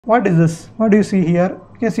what is this? What do you see here?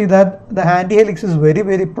 You can see that the antihelix is very,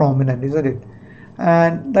 very prominent, isn't it?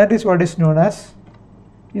 And that is what is known as,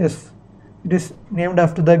 yes, it is named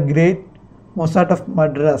after the great Mozart of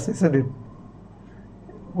Madras, isn't it?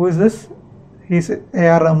 Who is this? He is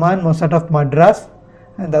A.R. Rahman, Mozart of Madras,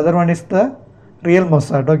 and the other one is the real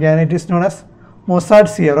Mozart, okay, and it is known as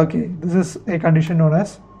Mozart's ear, okay. This is a condition known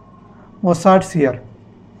as Mozart's ear.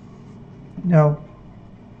 Now,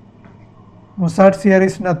 Mozart's ear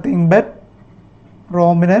is nothing but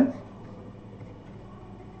prominent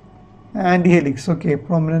antihelix, okay,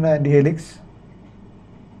 prominent antihelix.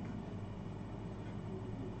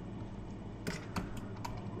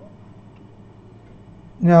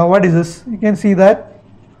 Now, what is this? You can see that,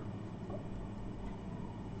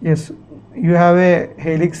 yes, you have a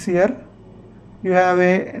helix here, you have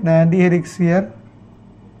an antihelix here,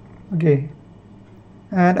 okay,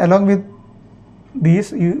 and along with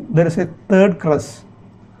these there is a third crus,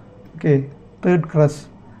 okay, third crus.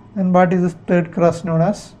 And what is this third crus known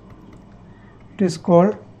as? It is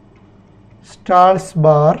called Stahl's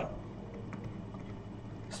bar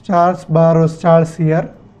or Stahl's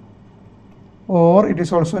ear, or it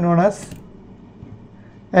is also known as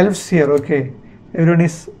elf's ear, okay. Everyone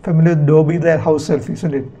is familiar with Dobby the house elf,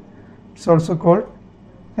 isn't it? It's also called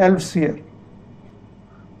elf's ear,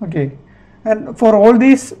 okay. And for all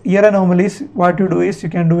these ear anomalies, what you do is you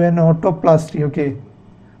can do an otoplasty, okay.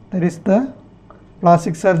 That is the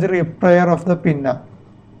plastic surgery prior of the pinna,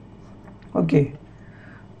 okay.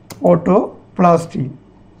 Otoplasty.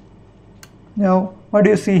 Now, what do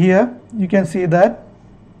you see here? You can see that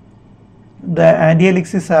the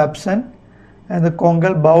antihelix is absent and the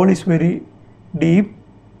congal bowl is very deep,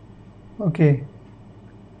 okay.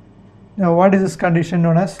 Now, what is this condition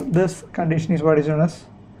known as? This condition is what is known as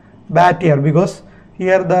bat ear, because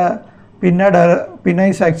here the pinna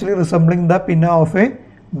is actually resembling the pinna of a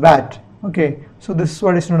bat, okay. So this is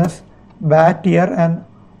what is known as bat ear. And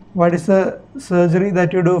what is the surgery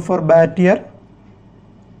that you do for bat ear?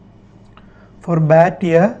 For bat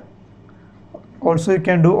ear also you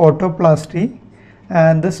can do otoplasty,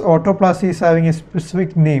 and this otoplasty is having a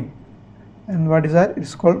specific name, and what is that?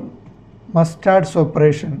 It's called Mustard's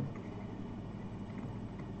operation,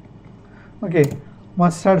 okay.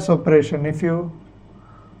 Mustard's operation. If you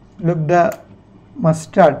look the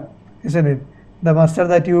mustard, isn't it? The mustard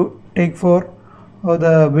that you take for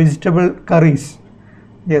the vegetable curries,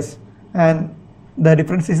 yes. And the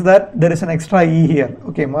difference is that there is an extra E here,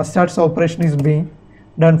 okay. Mustard's operation is being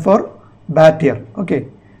done for bat ear, okay.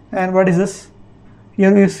 And what is this?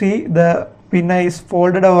 Here you see the pinna is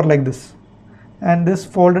folded over like this, and this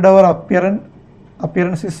folded over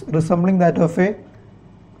appearance is resembling that of a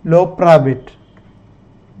lope rabbit,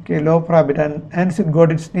 okay, lope rabbit, and hence it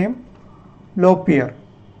got its name lope ear,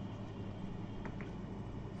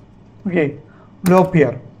 okay, lope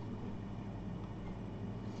ear.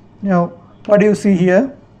 Now, what do you see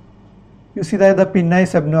here? You see that the pinna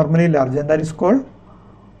is abnormally large, and that is called,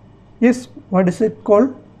 yes, what is it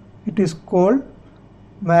called? It is called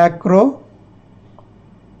macrotia,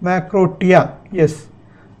 yes.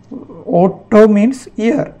 Otto means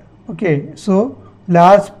ear, okay. So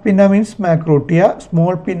large pinna means macrotia,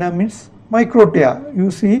 small pinna means microtia.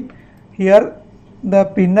 You see here the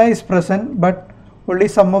pinna is present, but only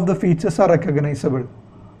some of the features are recognizable,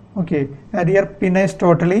 okay. And here pinna is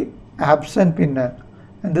totally absent pinna,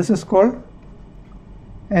 and this is called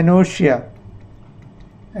anotia,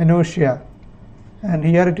 and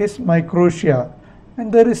here it is microtia,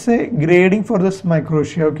 and there is a grading for this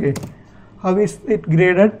microtia, okay. How is it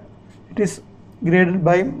graded? It is graded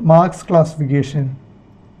by Mark's classification,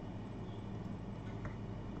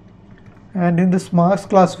 and in this Mark's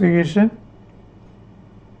classification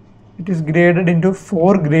it is graded into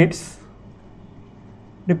 4 grades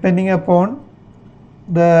depending upon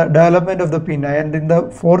the development of the pinna, and in the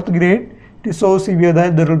 4th grade it is so severe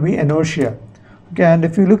that there will be anotia, okay. And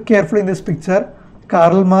if you look carefully in this picture,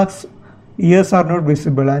 Karl Marx ears are not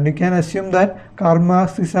visible, and you can assume that Karl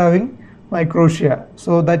Marx is having microtia,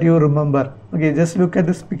 so that you remember, okay. Just look at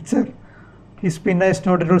this picture, his pinna is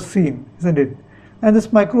not at all seen, isn't it? And this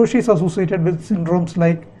microtia is associated with syndromes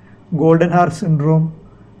like Goldenhar syndrome,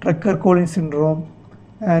 Treacher-Collins syndrome,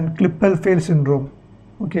 and Klippel-Feil syndrome,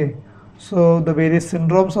 okay. So the various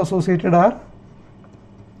syndromes associated are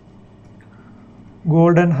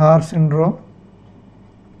Goldenhar syndrome,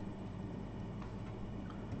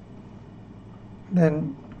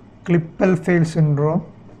 then Klippel-Feil syndrome,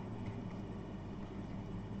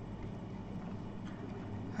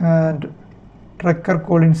 and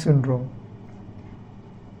Treacher-Collins syndrome,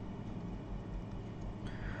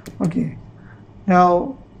 okay.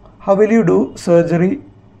 Now, how will you do surgery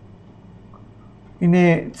in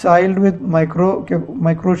a child with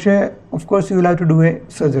microtia, of course you will have to do a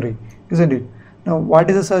surgery, isn't it? Now what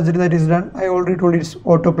is the surgery that is done? I already told you it's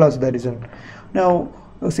autoplasty that is done. Now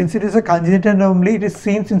since it is a congenital anomaly, it is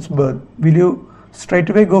seen since birth. Will you straight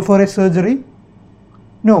away go for a surgery?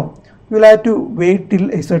 No, you will have to wait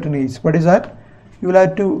till a certain age. What is that? You will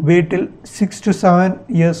have to wait till 6 to 7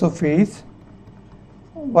 years of age.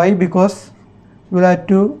 Why? Because you will have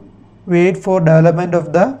to wait for development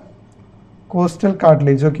of the costal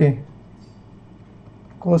cartilage, okay,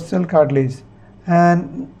 costal cartilage,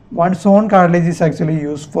 and one's own cartilage is actually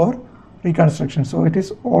used for reconstruction. So it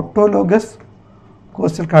is autologous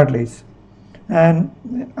costal cartilage, and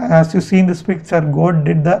as you see in this picture, God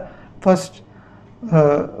did the first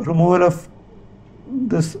removal of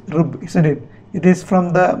this rib, isn't it? It is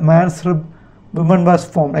from the man's rib woman was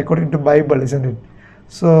formed according to Bible, isn't it?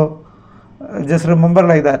 So just remember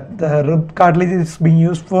like that, the rib cartilage is being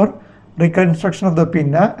used for reconstruction of the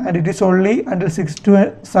pinna, and it is only until 6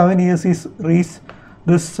 to 7 years is reached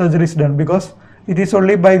this surgery is done, because it is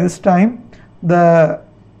only by this time the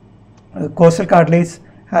costal cartilage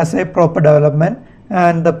has a proper development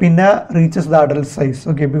and the pinna reaches the adult size,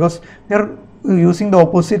 okay, because we are using the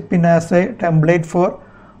opposite pinna as a template for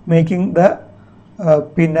making the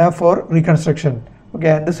pinna for reconstruction, okay,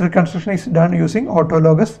 and this reconstruction is done using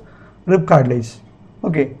autologous rib cartilage,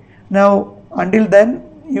 okay. Now until then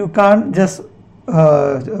you can't just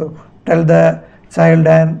tell the child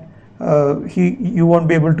and you won't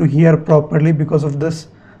be able to hear properly because of this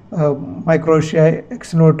microtia,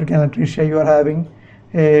 extenotic anaesthesia, you are having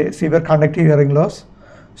a severe conductive hearing loss.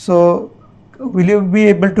 So will you be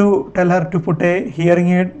able to tell her to put a hearing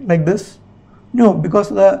aid like this? No, because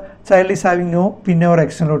the child is having no pinna or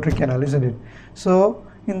extenotic canal, isn't it? So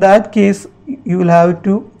in that case you will have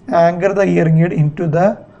to anchor the hearing aid into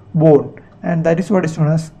the bone, and that is what is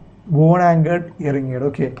known as bone anchored hearing aid,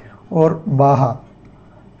 okay, or BAHA.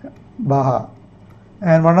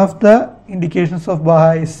 And one of the indications of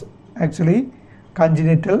BAHA is actually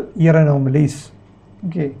congenital ear anomalies,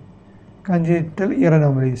 okay, congenital ear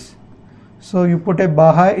anomalies. So you put a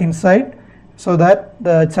BAHA inside so that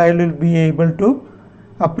the child will be able to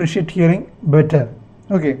appreciate hearing better,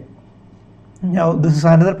 okay. Now this is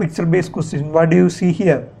another picture based question. What do you see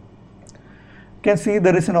here? You can see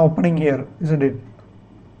there is an opening here, isn't it?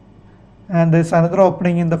 And there is another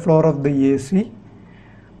opening in the floor of the AC.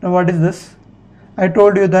 Now what is this? I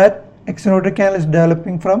told you that extenotic canal is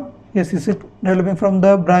developing from, yes, is it developing from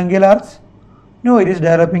the branchial arch? No, it is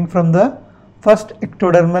developing from the first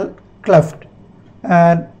ectodermal cleft.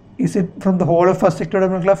 And is it from the whole of first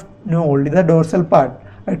ectodermal cleft? No, only the dorsal part.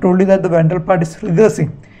 I told you that the ventral part is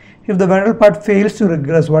regressing. If the ventral part fails to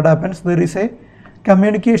regress, what happens? There is a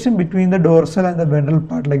communication between the dorsal and the ventral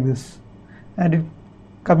part like this, and it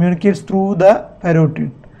communicates through the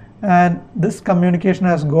parotid, and this communication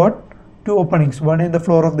has got two openings, one in the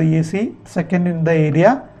floor of the AC, second in the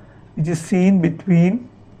area which is seen between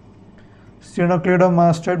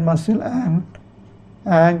sternocleidomastoid muscle and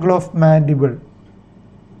angle of mandible,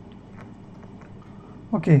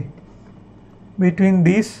 okay. Between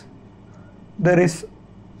these there is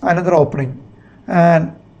another opening,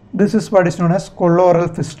 and this is what is known as colloidal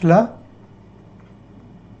fistula.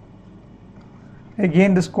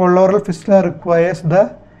 Again, this colloidal fistula requires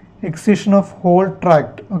the excision of whole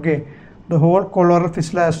tract, okay. The whole colloidal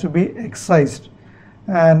fistula has to be excised,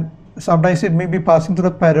 and sometimes it may be passing through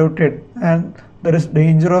the parotid, and there is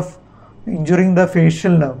danger of injuring the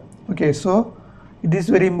facial nerve, okay. So it is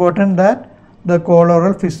very important that the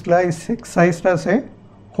colloidal fistula is excised as a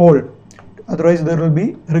whole, otherwise there will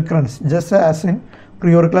be recurrence, just as in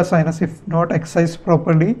preauricular sinus. If not excised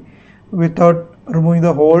properly without removing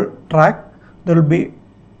the whole tract, there will be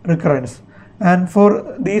recurrence. And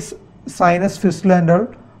for these sinus fistula and all,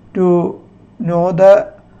 to know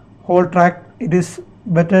the whole tract, it is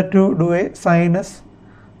better to do a sinus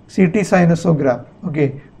CT sinusogram,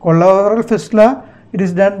 okay. Colloidal fistula, it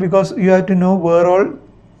is done because you have to know where all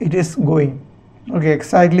it is going, okay,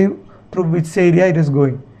 exactly through which area it is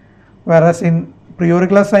going. Whereas in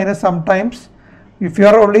preauricular sinus, sometimes if you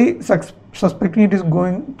are only suspecting it is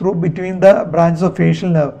going through between the branches of facial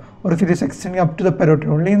nerve, or if it is extending up to the parotid,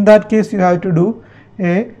 only in that case you have to do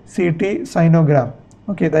a CT sinogram,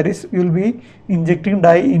 okay. That is, you will be injecting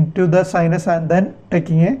dye into the sinus and then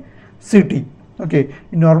taking a CT, okay.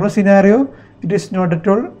 In normal scenario it is not at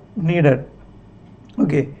all needed,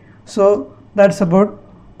 okay. So that's about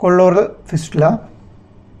colloidal fistula.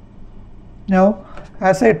 Now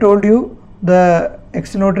as I told you, the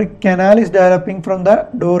extenotic canal is developing from the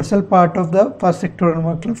dorsal part of the first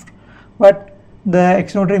ectodermal cleft, but the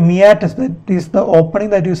extenotic meatus, that is the opening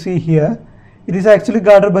that you see here, it is actually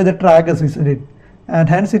guarded by the tragus, isn't it? And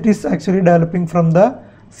hence it is actually developing from the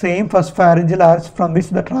same first pharyngeal arch from which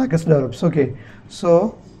the tragus develops. Okay,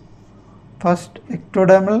 so first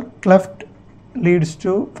ectodermal cleft leads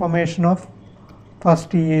to formation of first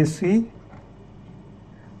EAC,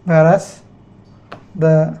 whereas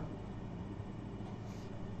the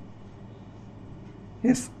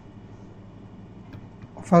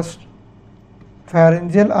first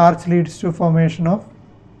pharyngeal arch leads to formation of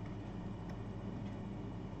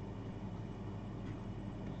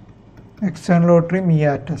external auditory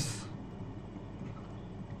meatus.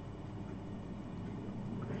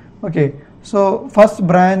 Okay, so first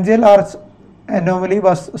branchial arch anomaly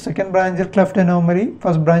was second branchial cleft anomaly,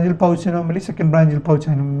 first branchial pouch anomaly, second branchial pouch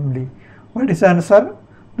anomaly. What is the answer?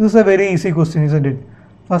 This is a very easy question, isn't it?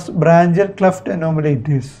 First branchial cleft anomaly it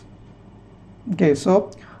is. Okay,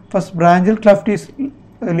 so first branchial cleft is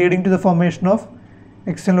leading to the formation of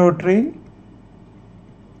external auditory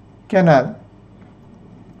canal.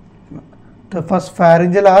 The first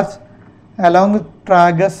pharyngeal arch along with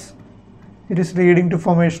tragus, it is leading to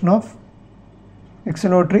formation of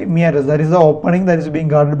external auditory meatus. That is the opening that is being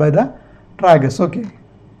guarded by the tragus. Okay.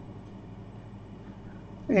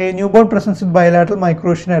 A newborn presents with bilateral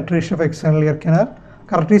microcean atresia of external ear canal.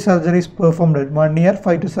 Corrective surgery is performed at 1 year,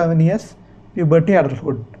 5 to 7 years, puberty,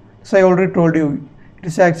 adulthood. So I already told you, it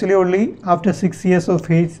is actually only after 6 years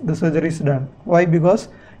of age the surgery is done. Why? Because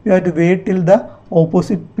you have to wait till the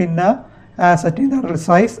opposite pinna has attained the adult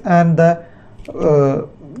size and the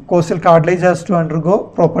costal cartilage has to undergo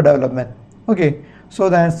proper development. Okay, so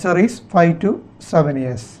the answer is 5 to 7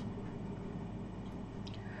 years.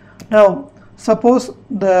 Now, suppose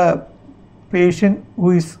the patient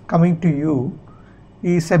who is coming to you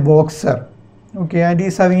is a boxer, okay, and he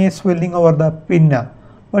is having a swelling over the pinna.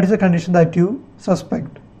 What is the condition that you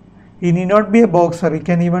suspect? He need not be a boxer, he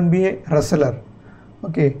can even be a wrestler.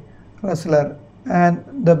 Okay, wrestler. And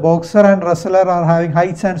the boxer and wrestler are having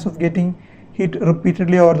high chance of getting hit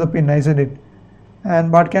repeatedly over the pinna, isn't it?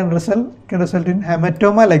 And what can result? Can result in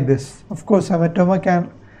hematoma like this. Of course, hematoma can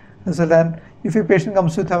result, and if a patient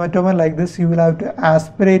comes with hematoma like this, you will have to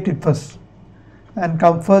aspirate it first and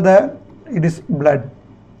comfort that it is blood.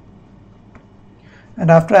 And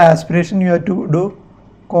after aspiration, you have to do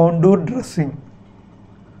contour dressing.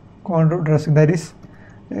 Contour dressing, that is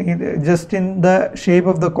just in the shape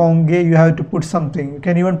of the conge you have to put something. You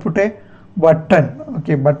can even put a button.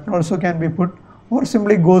 Okay, button also can be put, or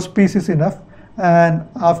simply gauze piece is enough. And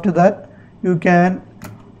after that you can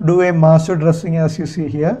do a master dressing, as you see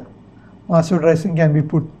here. Master dressing can be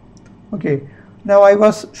put. Okay, now I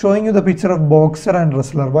was showing you the picture of boxer and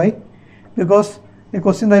wrestler. Why? Because a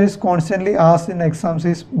question that is constantly asked in exams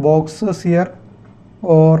is boxers here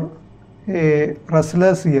or a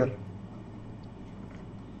wrestlers here.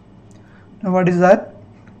 Now what is that?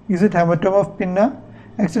 Is it hematoma of pinna?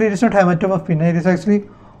 Actually it is not hematoma of pinna, it is actually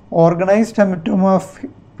organized hematoma of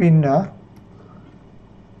pinna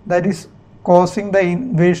that is causing the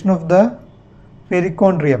invasion of the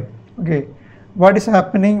perichondrium. Okay, what is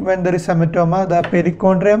happening when there is hematoma? The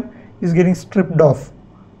perichondrium is getting stripped off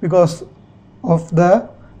because of the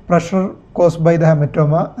pressure caused by the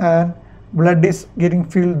hematoma, and blood is getting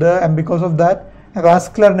filled there, and because of that a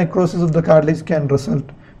vascular necrosis of the cartilage can result,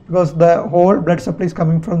 because the whole blood supply is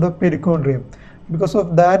coming from the perichondrium. Because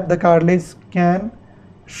of that the cartilage can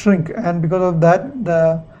shrink, and because of that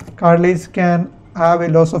the cartilage can have a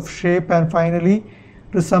loss of shape and finally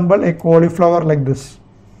resemble a cauliflower like this,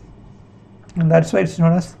 and that's why it's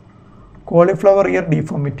known as cauliflower ear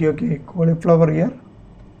deformity. Okay, cauliflower ear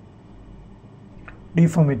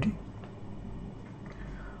deformity.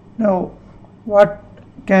 Now what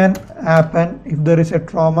can happen if there is a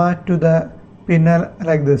trauma to the pinna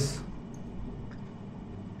like this?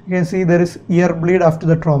 You can see there is ear bleed after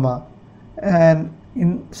the trauma, and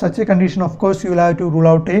in such a condition of course you will have to rule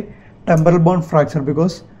out a temporal bone fracture,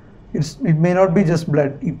 because it may not be just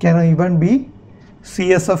blood, it can even be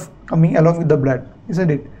CSF coming along with the blood, isn't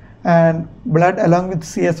it? And blood along with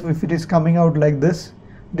CSF, if it is coming out like this,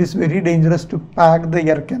 it is very dangerous to pack the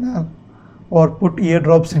ear canal or put ear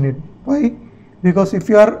drops in it. Why? Because if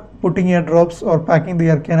you are putting ear drops or packing the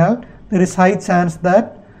ear canal, there is high chance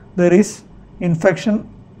that there is infection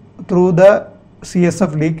through the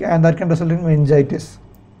CSF leak, and that can result in meningitis.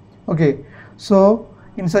 Okay, so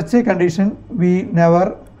in such a condition we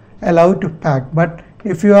never allow to pack. But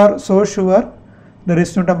if you are so sure there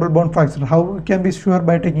is no temporal bone fracture, how you can be sure?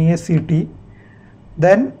 By taking a CT,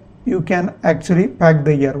 then you can actually pack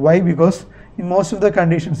the ear. Why? Because in most of the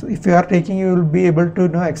conditions, if you are taking, you will be able to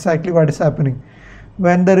know exactly what is happening.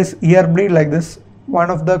 When there is ear bleed like this,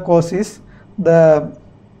 one of the causes is the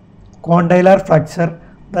condylar fracture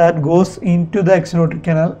that goes into the extenotic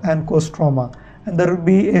canal and cause trauma, and there will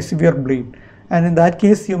be a severe bleed, and in that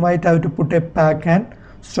case you might have to put a pack and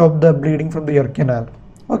stop the bleeding from the ear canal.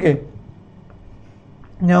 Okay,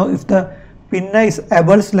 now if the pinna is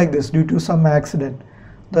avulsed like this due to some accident,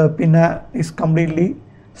 the pinna is completely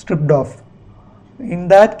stripped off, in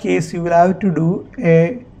that case you will have to do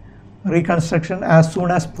a reconstruction as soon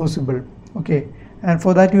as possible. Okay, and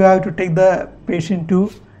for that you have to take the patient to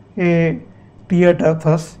a theater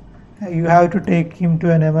first. You have to take him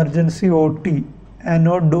to an emergency OT and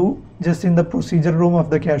not do just in the procedure room of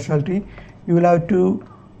the casualty. You will have to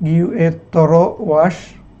give a thorough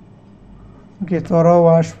wash. Okay, thorough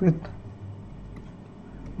wash with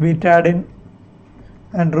betadine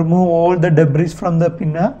and remove all the debris from the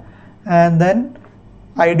pinna, and then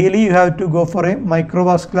ideally you have to go for a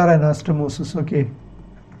microvascular anastomosis. Okay,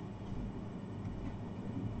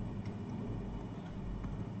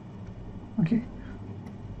 okay,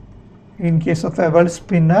 in case of avulsed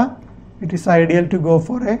pinna it is ideal to go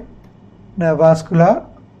for a microvascular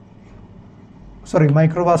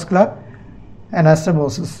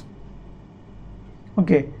anastomosis.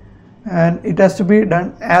 Okay, and it has to be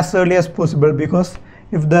done as early as possible, because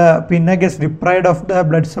if the pinna gets deprived of the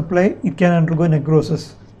blood supply, it can undergo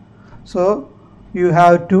necrosis. So you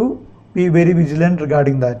have to be very vigilant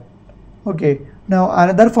regarding that. Okay, now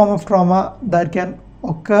another form of trauma that can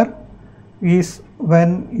occur is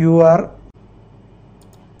when you are.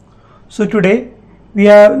 So today we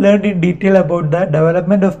have learned in detail about the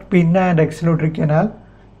development of pinna and extenotic canal.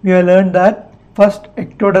 We have learned that first,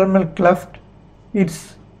 ectodermal cleft,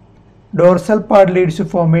 its dorsal part leads to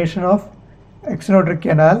formation of extenotic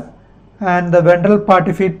canal, and the ventral part,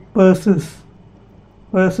 if it persistent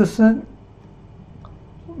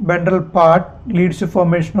ventral part leads to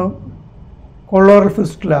formation of coloral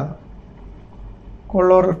fistula,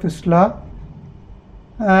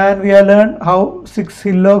 and we have learned how 6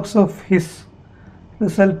 hillocks of His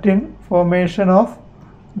result in formation of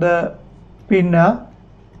the pinna,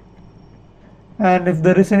 and if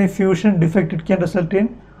there is any fusion defect it can result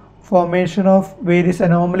in formation of various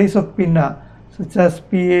anomalies of pinna such as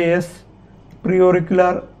PAS,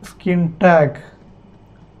 preauricular skin tag,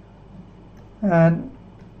 and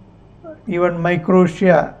even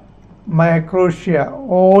microtia,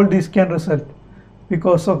 all these can result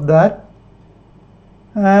because of that.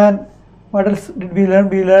 And what else did we learn?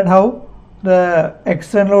 We learned how the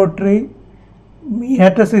external auditory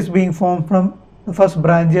meatus is being formed from the first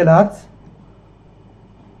branchial arch,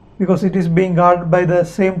 because it is being guarded by the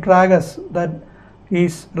same tragus that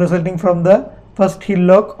is resulting from the first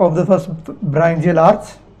hillock of the first branchial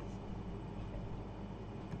arch.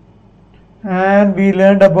 And we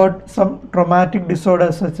learned about some traumatic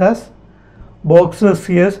disorders such as Boxer's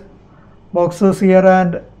ear,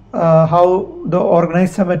 and how the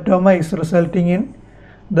organized hematoma is resulting in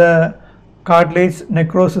the cartilage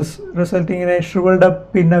necrosis, resulting in a shriveled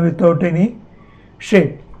up pinna without any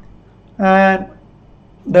shape. And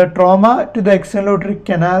the trauma to the external auditory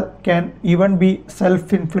canal can even be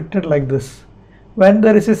self-inflicted like this. When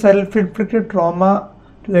there is a self-inflicted trauma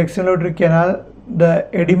to the external auditory canal, the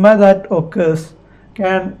edema that occurs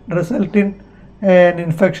can result in an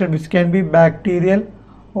infection which can be bacterial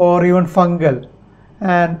or even fungal,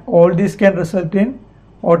 and all these can result in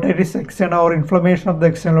otitis externa or inflammation of the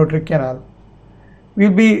external auditory canal. We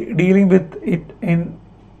will be dealing with it in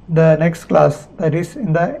the next class, that is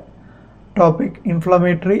in the topic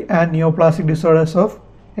inflammatory and neoplastic disorders of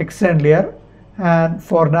external ear. And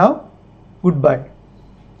for now, goodbye.